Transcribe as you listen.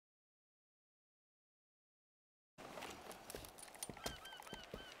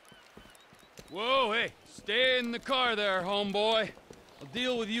Whoa, hey, stay in the car there, homeboy. I'll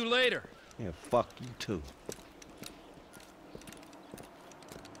deal with you later. Yeah, fuck you too.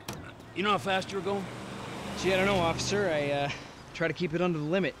 You know how fast you were going? Gee, I don't know, officer. I try to keep it under the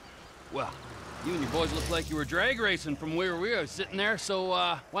limit. Well, you and your boys look like you were drag racing from where we were sitting there, so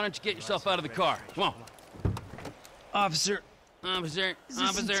why don't you get yourself out of the car? Come on. Officer, Officer, is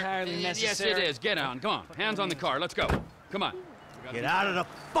this entirely necessary? Yes, it is. Get on. Come on. Hands on the car. Let's go. Come on. Get out of the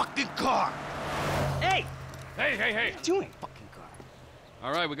fucking car! Hey! Hey! What are you doing? Fucking car.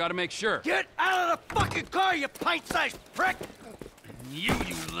 All right, we gotta make sure. Get out of the fucking car, you pint-sized prick! You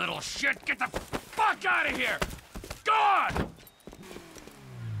little shit! Get the fuck out of here! Gone!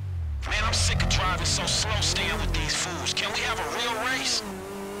 Man, I'm sick of driving so slow staying with these fools. Can we have a real race?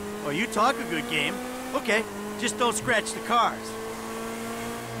 Well, you talk a good game. Okay, just don't scratch the cars.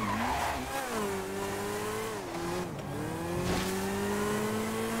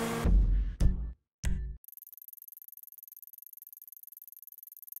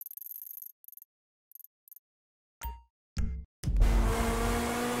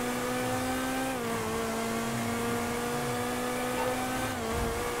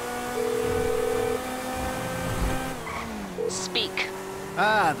 Speak.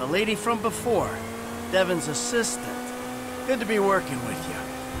 Ah, the lady from before. Devin's assistant. Good to be working with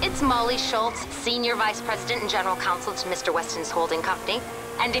you. It's Molly Schultz, Senior Vice President and General Counsel to Mr. Weston's holding company.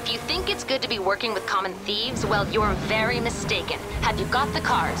 And if you think it's good to be working with common thieves, well, you're very mistaken. Have you got the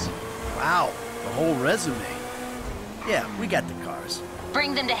cars? Wow, the whole resume. Yeah, we got the cars.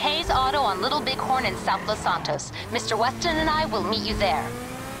 Bring them to Hayes Auto on Little Bighorn in South Los Santos. Mr. Weston and I will meet you there.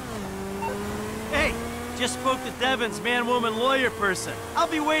 Hey, just spoke to Devin's man-woman lawyer person. I'll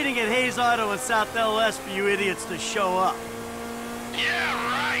be waiting at Hayes Auto in South LS for you idiots to show up. Yeah,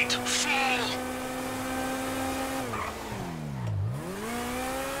 right, fool!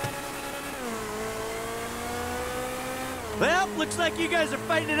 Well, looks like you guys are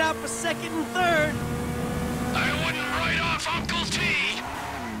fighting it out for second and third. I wouldn't write off Uncle T!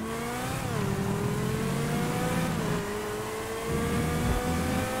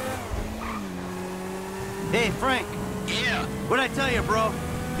 Hey, Frank. Yeah. What'd I tell you, bro?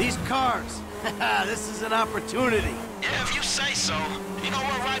 These cars. This is an opportunity. Yeah, if you say so. You know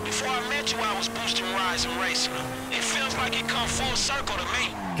what, right before I met you, I was boosting rides and racing them. It feels like it come full circle to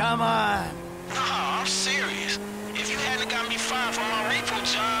me. Come on. Nah, I'm serious. If you hadn't got me fired from my repo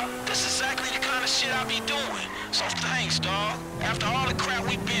job, this is exactly the kind of shit I be doing. So thanks, dawg. After all the crap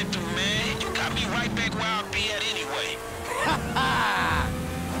we've been through, man, you got me right back where I'd be at anyway. Ha ha!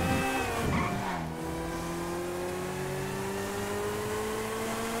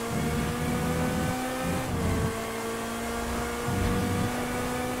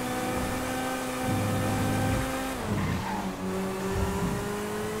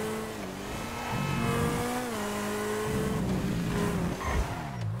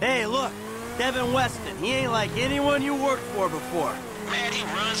 Hey, look, Devin Weston. He ain't like anyone you worked for before. Man, he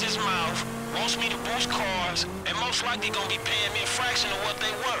runs his mouth, wants me to boost cars, and most likely gonna be paying me a fraction of what they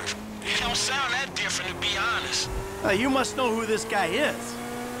worth. It don't sound that different, to be honest. You must know who this guy is.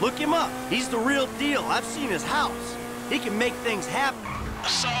 Look him up. He's the real deal. I've seen his house. He can make things happen.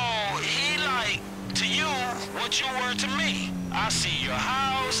 So, he like, to you, what you were to me. I see your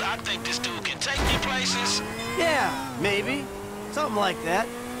house, I think this dude can take me places. Yeah, maybe. Something like that.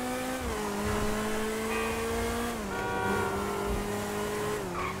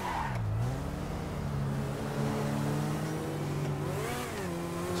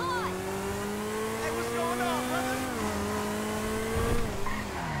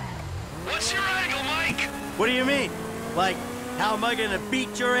 What's your angle, Mike? What do you mean? Like, how am I gonna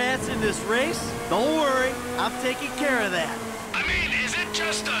beat your ass in this race? Don't worry, I'm taking care of that. I mean, is it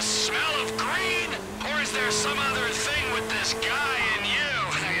just a smell of green? Or is there some other thing with this guy and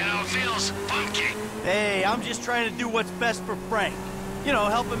you? You know, feels funky. Hey, I'm just trying to do what's best for Frank. You know,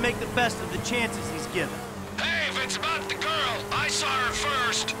 help him make the best of the chances he's given. Hey, if it's about the girl, I saw her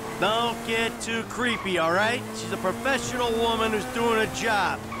first. Don't get too creepy, all right? She's a professional woman who's doing a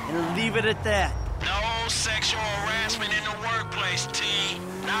job, and leave it at that. No sexual harassment in the workplace, T.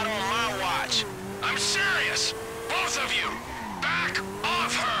 Not on my watch. I'm serious. Both of you. Back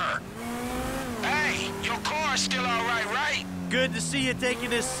off her. Hey, your car's still all right? Good to see you taking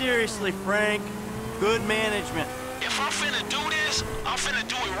this seriously, Frank. Good management. If I'm finna do this, I'm finna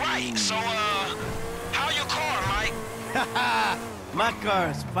do it right. So, how your car, Mike? Haha, my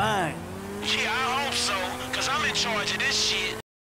car's fine. Yeah, I hope so, cause I'm in charge of this shit.